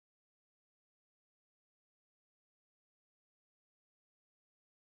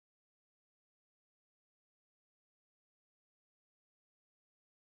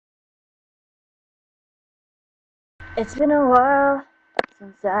It's been a while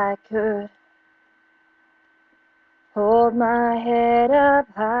since I could hold my head up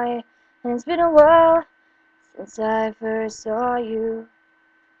high, and it's been a while since I first saw you.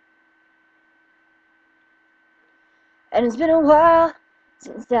 And it's been a while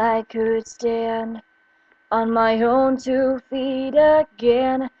since I could stand on my own 2 feet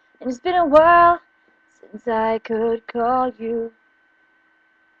again. And it's been a while since I could call you.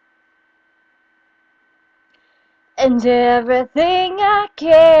 And everything I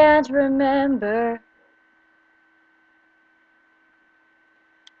can't remember,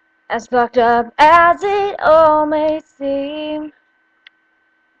 as fucked up as it all may seem,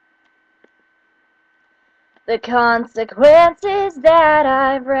 the consequences that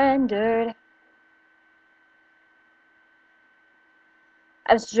I've rendered,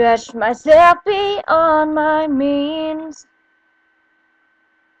 I've stretched myself beyond my means.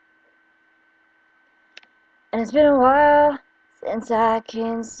 And it's been a while since I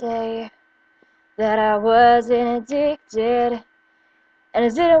can say that I wasn't addicted. And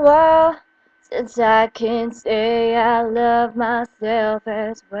it's been a while since I can say I love myself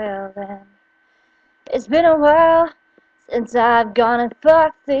as well. And it's been a while since I've gone and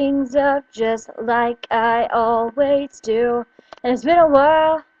fucked things up just like I always do. And it's been a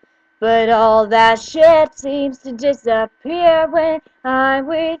while, but all that shit seems to disappear when I'm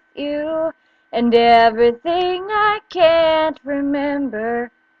with you. And everything I can't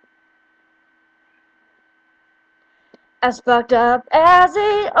remember, as fucked up as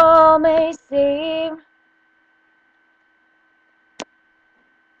it all may seem,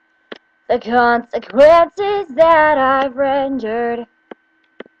 the consequences that I've rendered,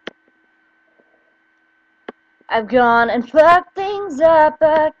 I've gone and fucked things up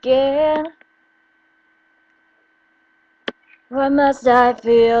again. Why must I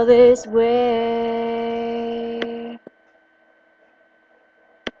feel this way?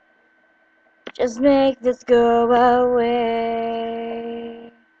 Just make this go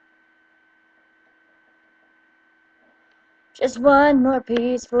away. Just one more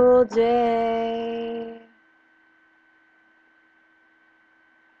peaceful day.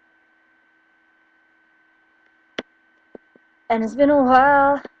 And it's been a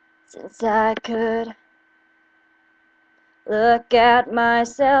while since I could look at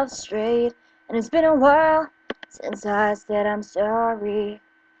myself straight. And it's been a while since I said I'm sorry.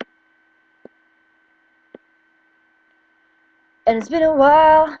 And it's been a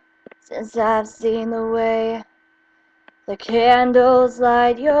while since I've seen the way the candles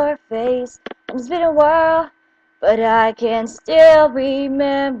light your face. And it's been a while, but I can still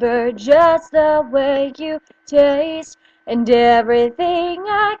remember just the way you taste. And everything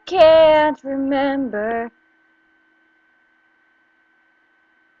I can't remember,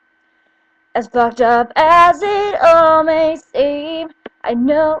 as fucked up as it all may seem, I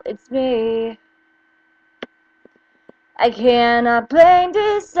know it's me. I cannot blame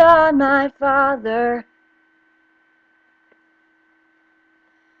this on my father.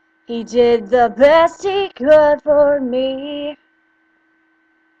 He did the best he could for me.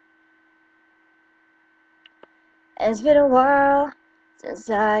 And it's been a while since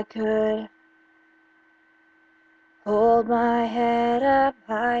I could hold my head up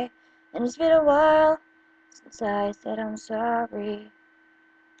high. And it's been a while since I said I'm sorry.